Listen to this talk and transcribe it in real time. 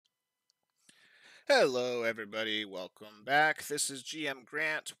Hello, everybody. Welcome back. This is GM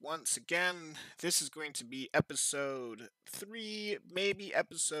Grant once again. This is going to be episode 3, maybe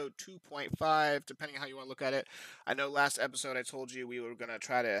episode 2.5, depending on how you want to look at it. I know last episode I told you we were going to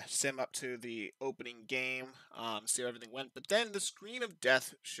try to sim up to the opening game, see how everything went, but then the screen of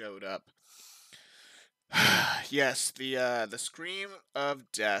death showed up. Yes, the scream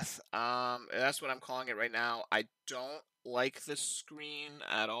of death. That's what I'm calling it right now. I don't like this screen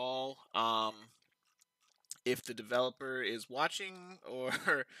at all. If the developer is watching or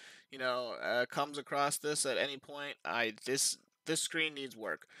comes across this at any point, this screen needs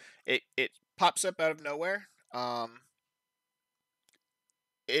work. It pops up out of nowhere.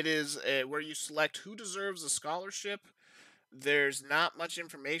 It is where you select who deserves a scholarship. There's not much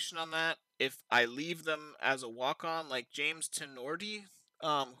information on that. If I leave them as a walk-on, like James Tenorti,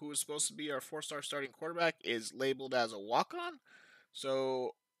 who is supposed to be our four-star starting quarterback, is labeled as a walk-on.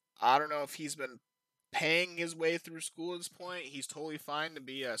 So I don't know if he's been paying his way through school at this point. He's totally fine to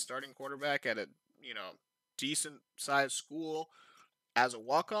be a starting quarterback at a decent sized school as a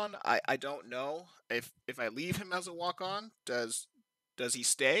walk on. I don't know if I leave him as a walk on, does he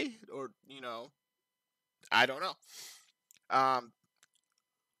stay, or I don't know. Um,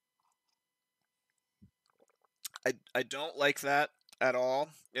 I don't like that at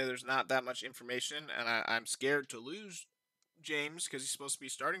all. Yeah, there's not that much information, and I'm scared to lose James because he's supposed to be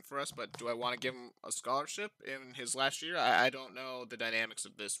starting for us. But do I want to give him a scholarship in his last year? I don't know the dynamics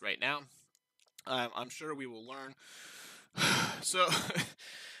of this right now. I'm sure we will learn. So,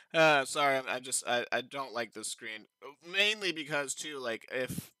 sorry, I don't like this screen, mainly because too, like,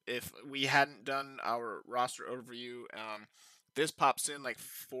 if we hadn't done our roster overview, this pops in like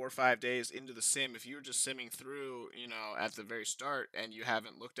 4 or 5 days into the sim. If you were just simming through, at the very start and you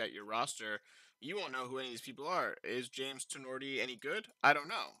haven't looked at your roster, you won't know who any of these people are. Is James Tenorti any good? I don't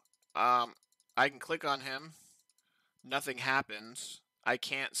know. I can click on him, nothing happens. I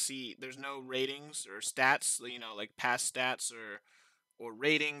can't see. There's no ratings or stats, like past stats or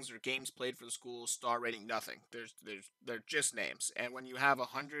ratings or games played for the school, star rating, nothing. They're just names. And when you have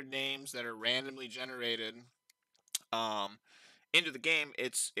 100 names that are randomly generated um into the game,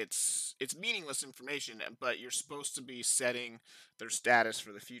 it's meaningless information, but you're supposed to be setting their status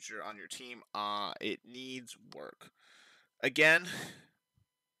for the future on your team. It needs work. Again,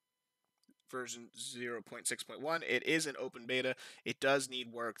 version 0.6.1. It is an open beta. It does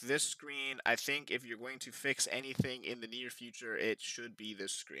need work. This screen, I think if you're going to fix anything in the near future, it should be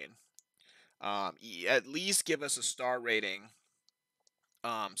this screen. At least give us a star rating,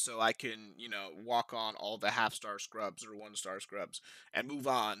 so I can, walk on all the half star scrubs or 1 star scrubs and move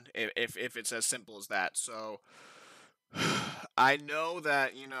on if it's as simple as that. So I know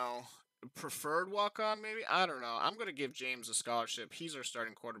that, preferred walk on, maybe. I don't know. I'm going to give James a scholarship. He's our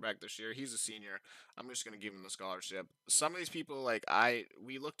starting quarterback this year. He's a senior. I'm just going to give him the scholarship. Some of these people, like,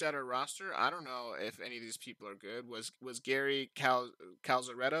 we looked at our roster. I don't know if any of these people are good. Was Gary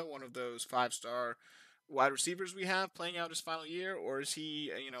Calzaretta one of those 5 star wide receivers we have playing out his final year, or is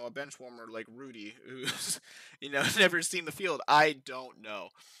he, a bench warmer like Rudy, who's, never seen the field? I don't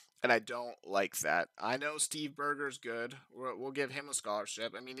know, and I don't like that. I know Steve Berger's good. We'll give him a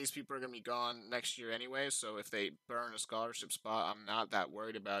scholarship. I mean, these people are going to be gone next year anyway, so if they burn a scholarship spot, I'm not that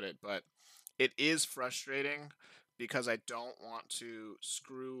worried about it. But it is frustrating because I don't want to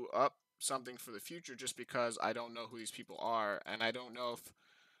screw up something for the future just because I don't know who these people are, and I don't know if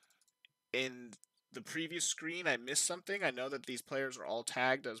in the previous screen I missed something. I know that these players are all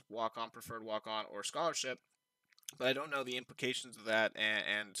tagged as walk on, preferred walk on, or scholarship, but I don't know the implications of that,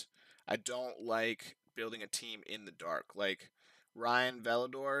 and I don't like building a team in the dark. Like Ryan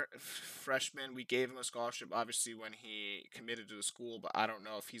Velador, freshman, we gave him a scholarship obviously when he committed to the school, but I don't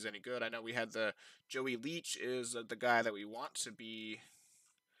know if he's any good. I know we had the Joey Leach is the guy that we want to be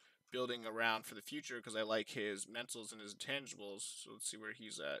building around for the future because I like his mentals and his intangibles. So let's see where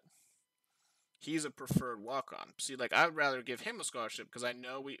he's at. He's a preferred walk on. See, like I would rather give him a scholarship because I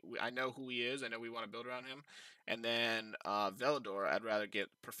know I know who he is. I know we want to build around him. And then Velador, I'd rather get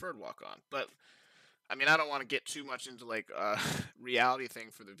preferred walk on. But I mean, I don't want to get too much into like a reality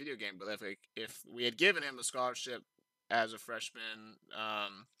thing for the video game. But if we had given him a scholarship as a freshman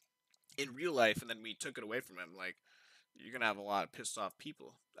in real life, and then we took it away from him, like you're gonna have a lot of pissed off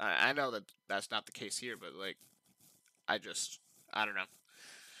people. I know that that's not the case here, but like I just I don't know.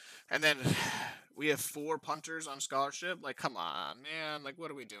 And then we have 4 punters on scholarship. Like, come on, man. Like,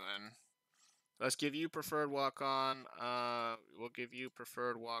 what are we doing? Let's give you preferred walk on. We'll give you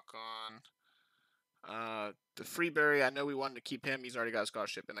preferred walk on. The Freeberry, I know we wanted to keep him. He's already got a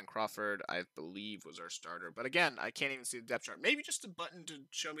scholarship. And then Crawford, I believe, was our starter. But again, I can't even see the depth chart. Maybe just a button to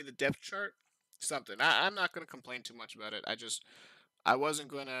show me the depth chart. something. I'm not gonna complain too much about it. I was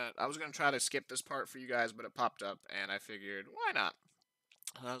gonna try to skip this part for you guys, but it popped up, and I figured why not.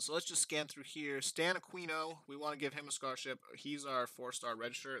 So let's just scan through here. Stan Aquino, we want to give him a scholarship. He's our 4-star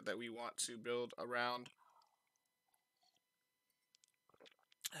red shirt that we want to build around.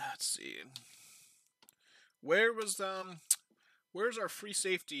 Let's see. Where was Where's our free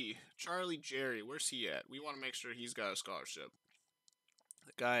safety, Charlie Jerry? Where's he at? We want to make sure he's got a scholarship.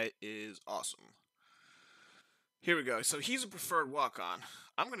 The guy is awesome. Here we go. So he's a preferred walk-on.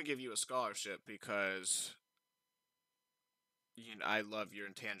 I'm gonna give you a scholarship because I love your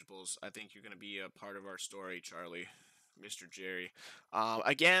intangibles. I think you're gonna be a part of our story, Charlie, Mr. Jerry.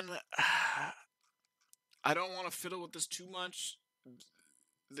 Again, I don't want to fiddle with this too much.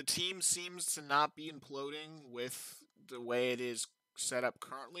 The team seems to not be imploding with the way it is set up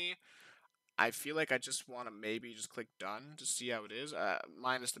currently. I feel like I just want to maybe just click done to see how it is.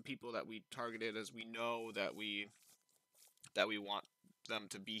 Minus the people that we targeted, as we know that we want them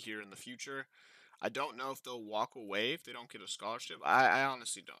to be here in the future. I don't know if they'll walk away if they don't get a scholarship. I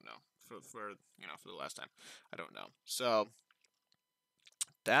honestly don't know. For the last time, I don't know. So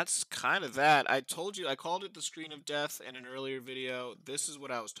that's kind of that. I told you I called it the screen of death in an earlier video. This is what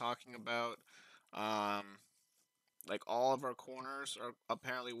I was talking about. Um, like all of our corners are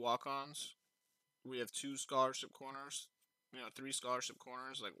apparently walk-ons. We have 2 scholarship corners. 3 scholarship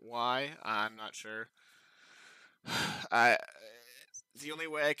corners. Like why? I'm not sure. I the only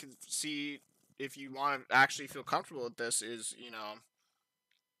way I can see if you want to actually feel comfortable with this is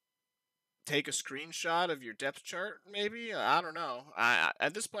take a screenshot of your depth chart. Maybe I don't know.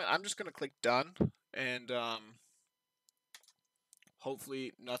 At this point I'm just gonna click done and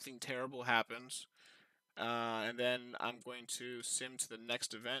hopefully nothing terrible happens. And then I'm going to sim to the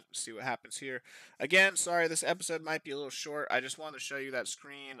next event, see what happens here. Again, sorry, this episode might be a little short. I just wanted to show you that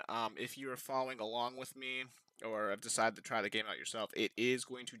screen. If you are following along with me or have decided to try the game out yourself, it is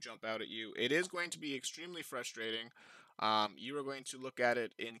going to jump out at you. It is going to be extremely frustrating. You are going to look at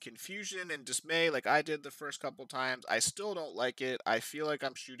it in confusion and dismay like I did the first couple times. I still don't like it. I feel like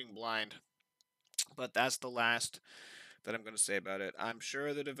I'm shooting blind. But that's the last that I'm going to say about it. I'm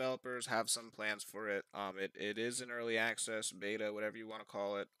sure the developers have some plans for it. It is an early access, beta, whatever you want to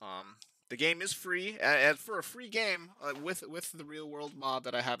call it. The game is free, and for a free game with the real world mod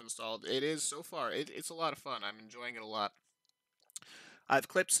that I have installed, it is so far. It's a lot of fun. I'm enjoying it a lot. I've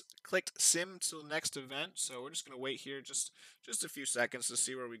clicked sim till next event, so we're just gonna wait here just a few seconds to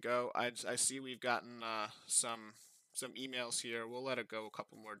see where we go. I see we've gotten some emails here. We'll let it go a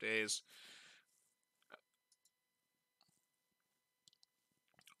couple more days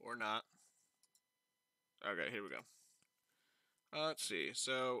or not. Okay, here we go. Let's see.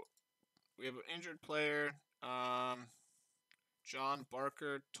 So we have an injured player. John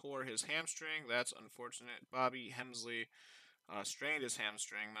Barker tore his hamstring. That's unfortunate. Bobby Hemsley strained his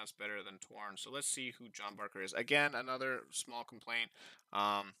hamstring. That's better than torn. So let's see who John Barker is. Again, another small complaint.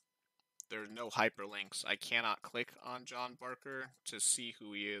 There's no hyperlinks. I cannot click on John Barker to see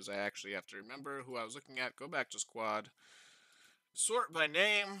who he is. I actually have to remember who I was looking at. Go back to squad. Sort by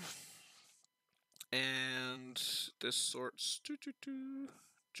name. And this sorts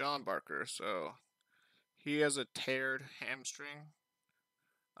John Barker. So he has a teared hamstring.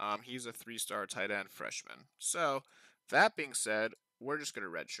 He's a 3-star tight end freshman. So that being said, we're just gonna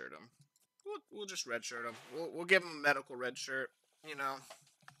redshirt him. We'll just redshirt him. We'll give him a medical red shirt,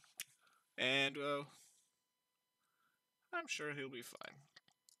 and I'm sure he'll be fine.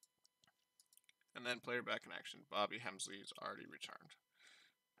 And then player back in action. Bobby Hemsley's already returned.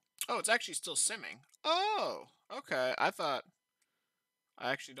 Oh, it's actually still simming. Oh, okay. I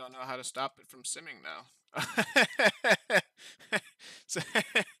actually don't know how to stop it from simming now. So,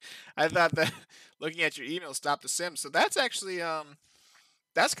 I thought that looking at your email stopped the sim. So that's actually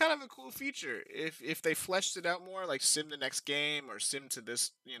that's kind of a cool feature. If they fleshed it out more, like sim the next game or sim to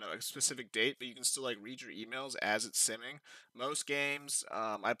this, a specific date, but you can still like read your emails as it's simming. Most games,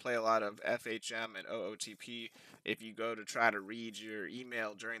 I play a lot of FHM and OOTP. If you go to try to read your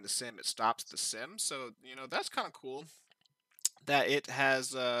email during the sim, it stops the sim. So that's kind of cool that it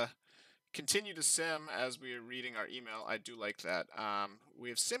has continued to sim as we are reading our email. I do like that. We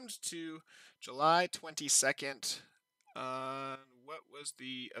have simmed to July 22nd. What was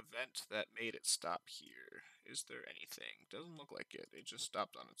the event that made it stop here? Is there anything? Doesn't look like it. It just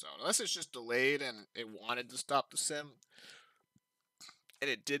stopped on its own. Unless it's just delayed and it wanted to stop the sim and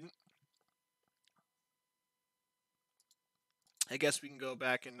it didn't. I guess we can go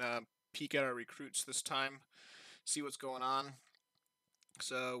back and peek at our recruits this time, see what's going on.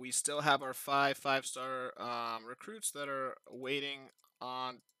 So we still have our 5 5-star recruits that are waiting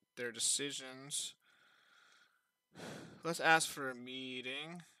on their decisions. Let's ask for a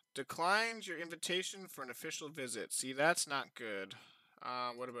meeting. Declined your invitation for an official visit. See, that's not good.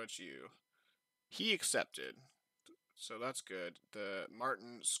 What about you? He accepted. So that's good. The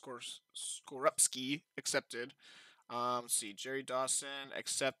Martin Skorupski accepted. Let's see. Jerry Dawson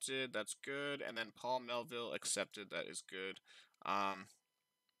accepted. That's good. And then Paul Melville accepted. That is good. Um,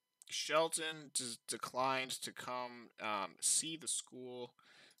 Shelton declined to come see the school.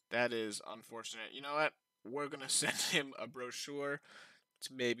 That is unfortunate. You know what? We're going to send him a brochure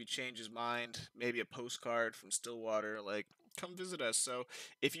to maybe change his mind. Maybe a postcard from Stillwater. Like, come visit us. So,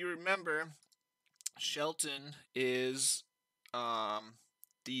 if you remember, Shelton is um,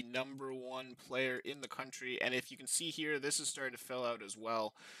 the #1 player in the country, and if you can see here, this is starting to fill out as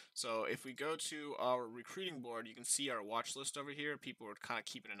well. So if we go to our recruiting board, you can see our watch list over here. People are kind of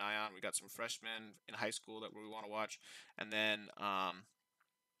keeping an eye on. We got some freshmen in high school that we want to watch, and then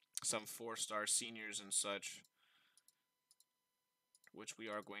some 4-star seniors and such, which we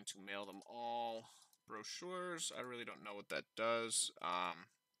are going to mail them all brochures. I really don't know what that does.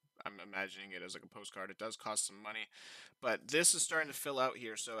 I'm imagining it as like a postcard. It does cost some money, but this is starting to fill out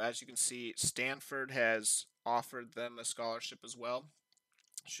here. So as you can see, Stanford has offered them a scholarship as well.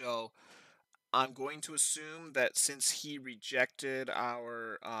 So I'm going to assume that since he rejected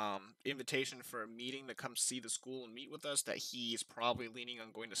our invitation for a meeting to come see the school and meet with us, that he's probably leaning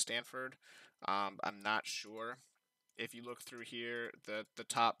on going to Stanford. I'm not sure. If you look through here, the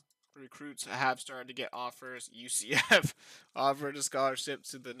top recruits have started to get offers. UCF offered a scholarship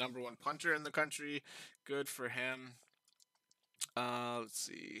to the #1 punter in the country. Good for him. Let's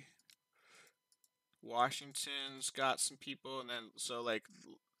see. Washington's got some people, and then so like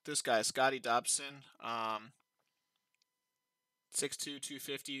this guy, Scotty Dobson, 6'2",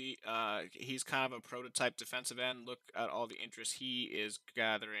 250. He's kind of a prototype defensive end. Look at all the interest he is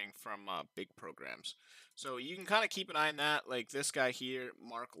gathering from big programs. So you can kind of keep an eye on that. Like this guy here,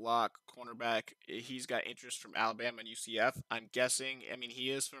 Mark Locke, cornerback, he's got interest from Alabama and UCF. I'm guessing, I mean, he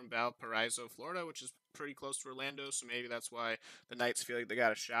is from Valparaiso, Florida, which is pretty close to Orlando, so maybe that's why the Knights feel like they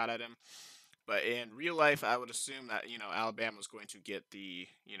got a shot at him. But in real life, I would assume that, Alabama's going to get the,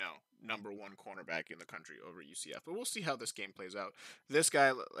 #1 cornerback in the country over UCF. But we'll see how this game plays out. This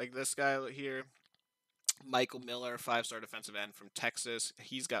guy here, Michael Miller, 5-star defensive end from Texas.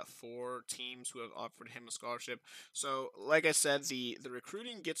 He's got 4 teams who have offered him a scholarship. So, like I said, the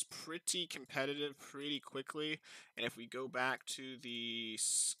recruiting gets pretty competitive pretty quickly. And if we go back to the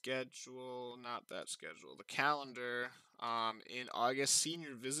schedule, not that schedule, the calendar, in August,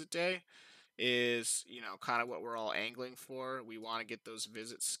 senior visit day is, kind of what we're all angling for. We want to get those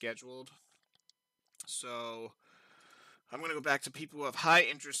visits scheduled. So I'm going to go back to people who have high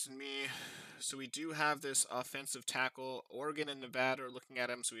interest in me. So we do have this offensive tackle. Oregon and Nevada are looking at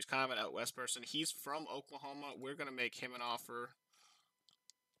him, so he's kind of an out west person. He's from Oklahoma. We're going to make him an offer.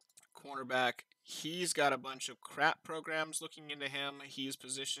 Cornerback, he's got a bunch of crap programs looking into him. He's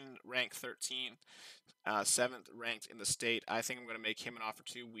position ranked 13th. 7th ranked in the state. I think I'm going to make him an offer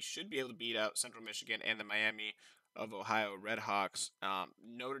too. We should be able to beat out Central Michigan and the Miami of Ohio Redhawks.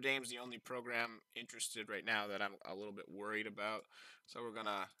 Notre Dame's the only program interested right now that I'm a little bit worried about. So we're going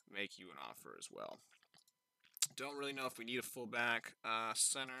to make you an offer as well. Don't really know if we need a fullback,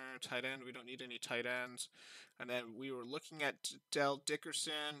 center, tight end. We don't need any tight ends. And then we were looking at Dell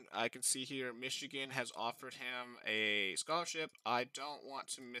Dickerson. I can see here Michigan has offered him a scholarship. I don't want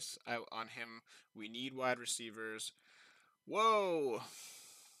to miss out on him. We need wide receivers. Whoa!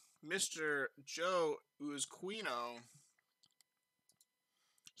 Mr. Joe Uzquino.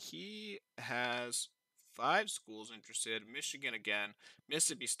 He has 5 schools interested. Michigan again,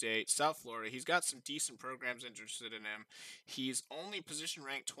 Mississippi State, South Florida. He's got some decent programs interested in him. He's only position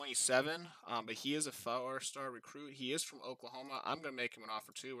ranked 27, but he is a 4-star recruit. He is from Oklahoma. I'm gonna make him an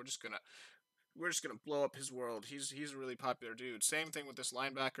offer too. We're just gonna blow up his world. He's a really popular dude. Same thing with this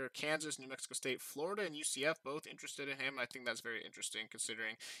linebacker. Kansas, New Mexico State, Florida, and UCF both interested in him. I think that's very interesting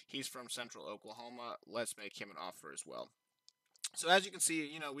considering he's from Central Oklahoma. Let's make him an offer as well. So as you can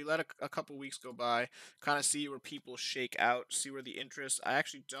see, we let a couple weeks go by, kind of see where people shake out, see where the interest. I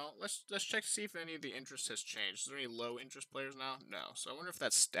actually don't. Let's check to see if any of the interest has changed. Is there any low interest players now? No. So I wonder if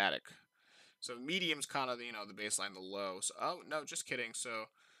that's static. So medium's kind of the baseline, the low. So no, just kidding. So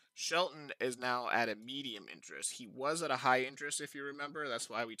Shelton is now at a medium interest. He was at a high interest, if you remember. That's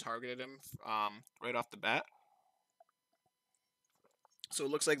why we targeted him right off the bat. So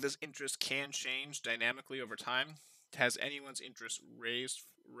it looks like this interest can change dynamically over time. Has anyone's interest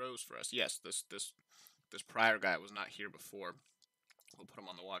rose for us? Yes, this prior guy was not here before. We'll put him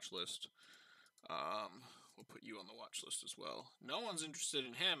on the watch list. We'll put you on the watch list as well. No one's interested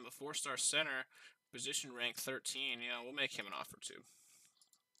in him. A 4-star center, position rank 13. Yeah, we'll make him an offer too.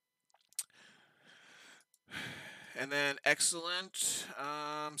 And then excellent.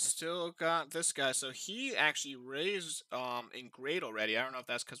 Still got this guy. So he actually raised in grade already. I don't know if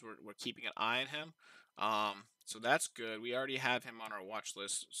that's because we're keeping an eye on him. So that's good. We already have him on our watch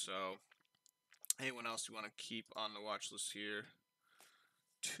list. So anyone else you want to keep on the watch list here?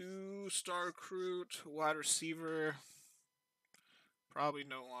 2-star recruit, wide receiver. Probably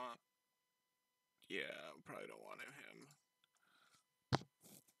don't want. Yeah, probably don't want him.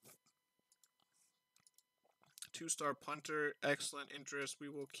 2-star punter, excellent interest. We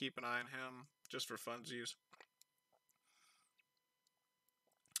will keep an eye on him just for funsies.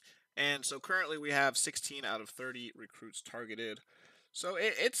 And so currently we have 16 out of 30 recruits targeted. So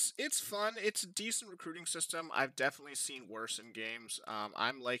it's fun. It's a decent recruiting system. I've definitely seen worse in games.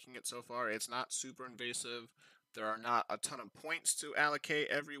 I'm liking it so far. It's not super invasive. There are not a ton of points to allocate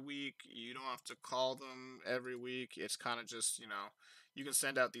every week. You don't have to call them every week. It's kind of just, you can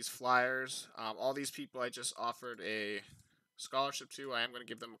send out these flyers. All these people I just offered a scholarship to, I am going to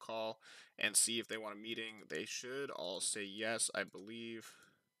give them a call and see if they want a meeting. They should all say yes, I believe.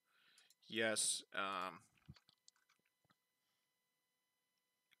 Yes.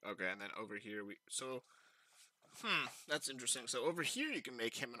 Okay, and then over here that's interesting. So over here you can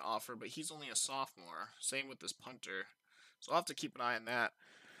make him an offer, but he's only a sophomore. Same with this punter. So I'll have to keep an eye on that.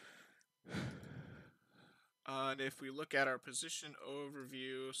 And if we look at our position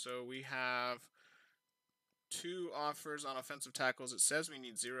overview, so we have 2 offers on offensive tackles. It says we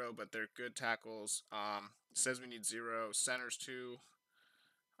need 0, but they're good tackles. It says we need 0. Centers 2.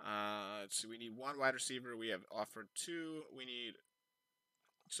 So we need 1 wide receiver. We have offered 2.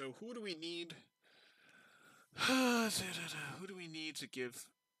 So who do we need? Who do we need to give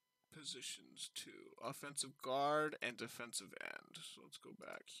positions to? Offensive guard and defensive end. So let's go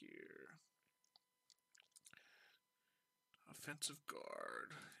back here. Offensive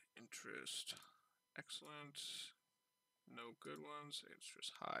guard. Interest. Excellent. No good ones.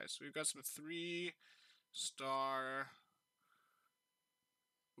 Interest high. So we've got some 3-star.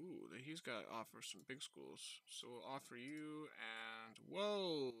 Ooh, he's got offers from big schools. So we'll offer you and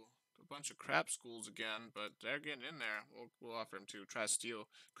whoa, a bunch of crap schools again, but they're getting in there. We'll offer him to try to steal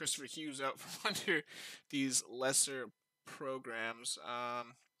Christopher Hughes out from under these lesser programs.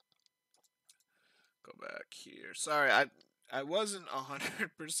 Go back here. Sorry, I wasn't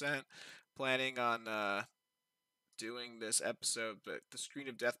 100% planning on doing this episode, but the screen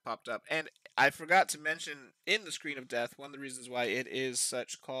of death popped up, and I forgot to mention in the screen of death, one of the reasons why it is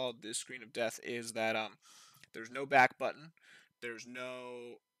such called the screen of death is that there's no back button, there's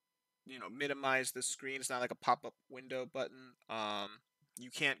no minimize the screen. It's not like a pop-up window button. You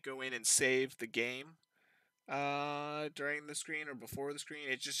can't go in and save the game during the screen or before the screen.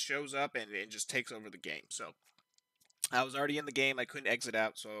 It just shows up and it just takes over the game. So I was already in the game. I couldn't exit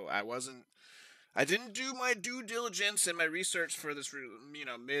out, so I didn't do my due diligence and my research for this,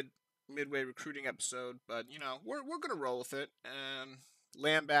 midway recruiting episode. But we're gonna roll with it and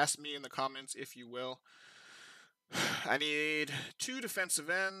lambast me in the comments if you will. I need 2 defensive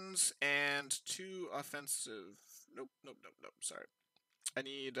ends and 2 offensive. Nope. Sorry. I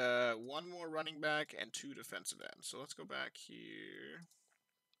need 1 more running back and 2 defensive ends. So let's go back here.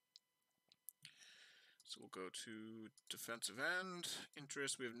 So we'll go to defensive end.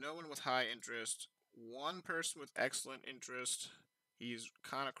 Interest. We have no one with high interest. 1 person with excellent interest. He's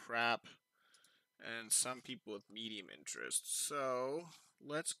kind of crap. And some people with medium interest. So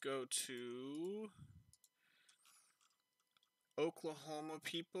let's go to Oklahoma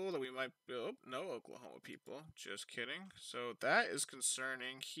people that we might build. No Oklahoma people. Just kidding. So that is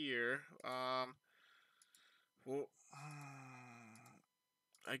concerning here. Well,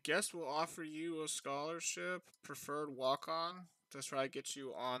 I guess we'll offer you a scholarship, preferred walk-on. That's try to get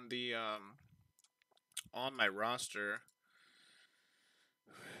you on the on my roster.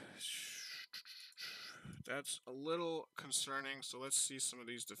 That's a little concerning. So let's see some of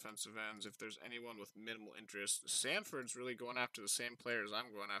these defensive ends. If there's anyone with minimal interest, Sanford's really going after the same players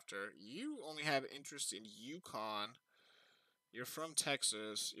I'm going after. You only have interest in UConn. You're from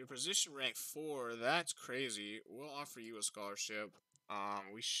Texas. Your position rank 4. That's crazy. We'll offer you a scholarship.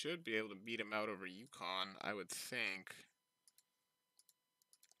 We should be able to beat him out over UConn, I would think.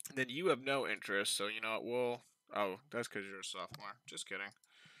 And then you have no interest, so you know what? We'll. Oh, that's because you're a sophomore. Just kidding.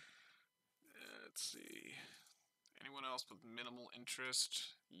 Let's see. Anyone else with minimal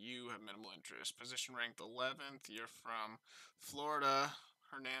interest? You have minimal interest. Position ranked 11th. You're from Florida,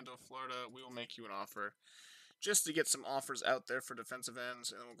 Hernando, Florida. We will make you an offer. just to get some offers out there for defensive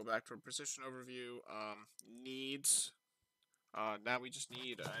ends, and then we'll go back to a position overview. Needs. Now we just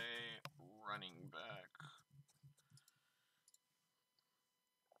need a running back.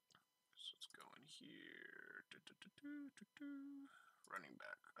 So let's go in here. Running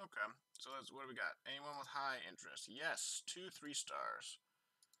back. Okay. So that's what do we got? Anyone with high interest? Yes, 2 3 stars.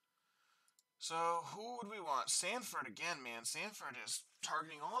 So who would we want? Sanford again, man. Sanford is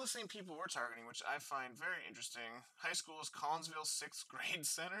targeting all the same people we're targeting, which I find very interesting. High school is Collinsville 6th grade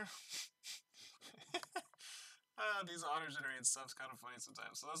center. These auto generated stuff's kind of funny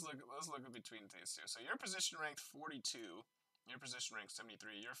sometimes. So let's look at between these two. So your position ranked 42. Your position ranked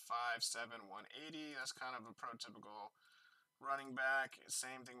 73. You're 5'7", 180. That's kind of a prototypical running back.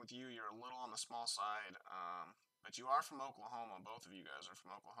 Same thing with you. You're a little on the small side. But you are from Oklahoma. Both of you guys are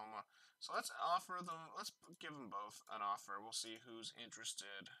from Oklahoma. So let's give them both an offer. We'll see who's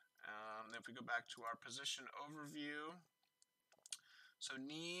interested. If we go back to our position overview, so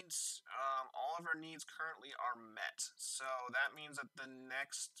needs, all of our needs currently are met. So that means that the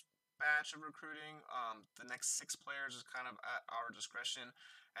next batch of recruiting, the next 6 players is kind of at our discretion.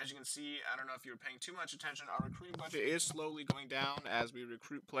 As you can see, I don't know if you were paying too much attention, our recruiting budget is slowly going down as we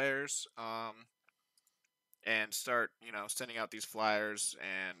recruit players. And start, sending out these flyers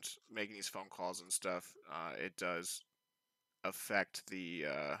and making these phone calls and stuff. It does affect the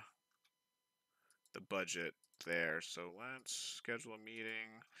budget there. So let's schedule a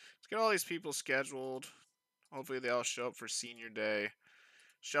meeting. Let's get all these people scheduled. Hopefully they all show up for senior day.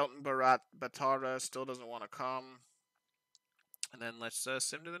 Shelton Batara still doesn't want to come. And then let's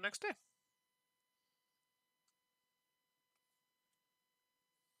sim to the next day.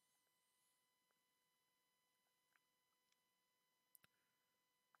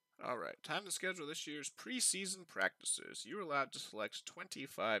 Alright, time to schedule this year's preseason practices. You're allowed to select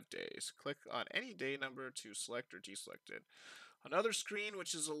 25 days. Click on any day number to select or deselect it. Another screen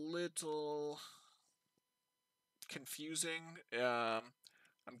which is a little confusing.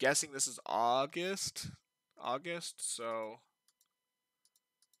 I'm guessing this is August, so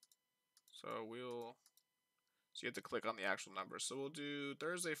we'll, so you have to click on the actual number. So we'll do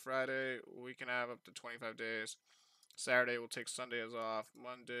Thursday, Friday, we can have up to 25 days. Saturday, we'll take Sundays off.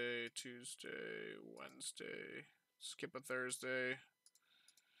 Monday, Tuesday, Wednesday, skip a Thursday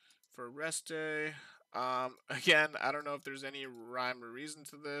for a rest day. Again, I don't know if there's any rhyme or reason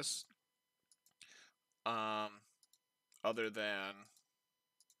to this. Other than,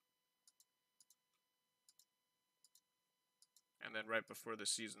 and then right before the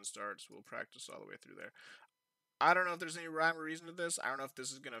season starts, we'll practice all the way through there. I don't know if there's any rhyme or reason to this. I don't know if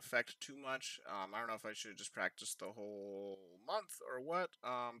this is going to affect too much. I don't know if I should just practice the whole month or what,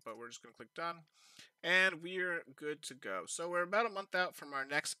 but we're just going to click done. And we're good to go. So we're about a month out from our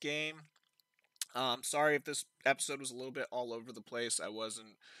next game. Sorry if this episode was a little bit all over the place. I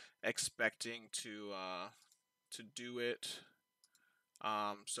wasn't expecting to do it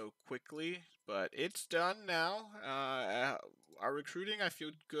so quickly, but it's done now. Our recruiting, I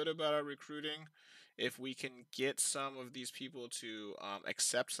feel good about our recruiting. If we can get some of these people to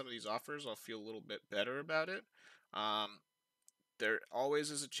accept some of these offers, I'll feel a little bit better about it. There always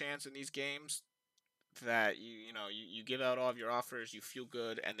is a chance in these games that you give out all of your offers, you feel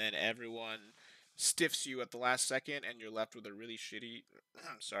good, and then everyone stiffs you at the last second, and you're left with a really shitty,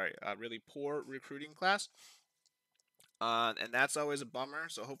 really poor recruiting class. And that's always a bummer.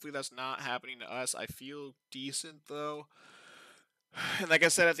 So hopefully that's not happening to us. I feel decent though. And like I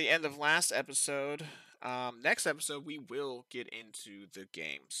said at the end of last episode, next episode we will get into the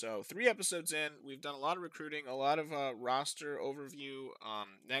game. So 3 episodes in, we've done a lot of recruiting, a lot of roster overview.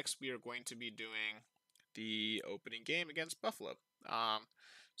 Next we are going to be doing the opening game against Buffalo.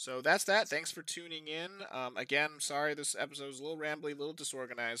 So that's that. Thanks for tuning in. Again, sorry this episode was a little rambly, a little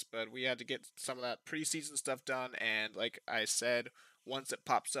disorganized, but we had to get some of that preseason stuff done. And like I said, once it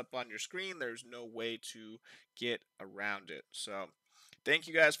pops up on your screen, there's no way to get around it. So thank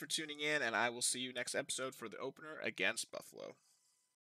you guys for tuning in, and I will see you next episode for the opener against Buffalo.